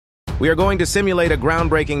We are going to simulate a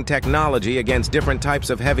groundbreaking technology against different types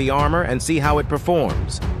of heavy armor and see how it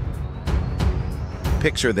performs.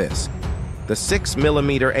 Picture this: the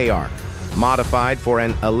 6mm AR, modified for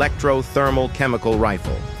an electrothermal-chemical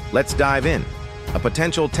rifle. Let's dive in. A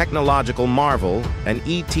potential technological marvel, an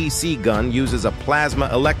ETC gun uses a plasma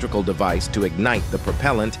electrical device to ignite the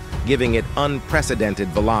propellant, giving it unprecedented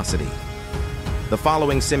velocity. The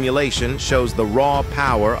following simulation shows the raw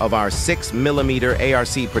power of our 6mm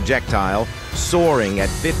ARC projectile soaring at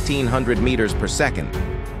 1,500 meters per second.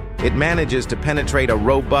 It manages to penetrate a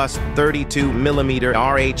robust 32mm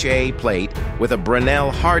RHA plate with a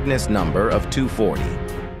Brinell hardness number of 240.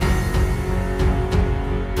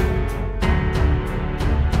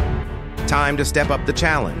 Time to step up the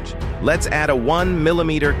challenge. Let's add a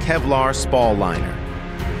 1mm Kevlar spall liner.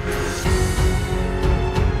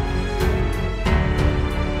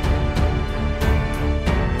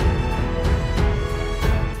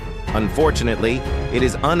 Unfortunately, it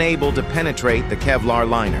is unable to penetrate the Kevlar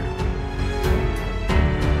liner.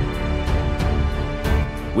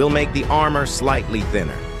 We'll make the armor slightly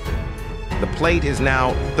thinner. The plate is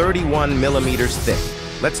now 31mm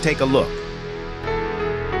thick. Let's take a look.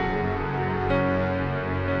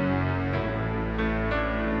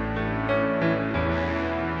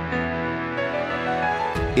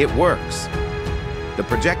 It works. The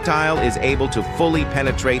projectile is able to fully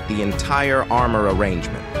penetrate the entire armor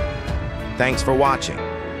arrangement. Thanks for watching.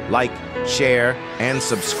 Like, share, and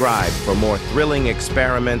subscribe for more thrilling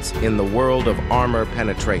experiments in the world of armor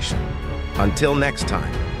penetration. Until next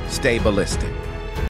time, stay ballistic.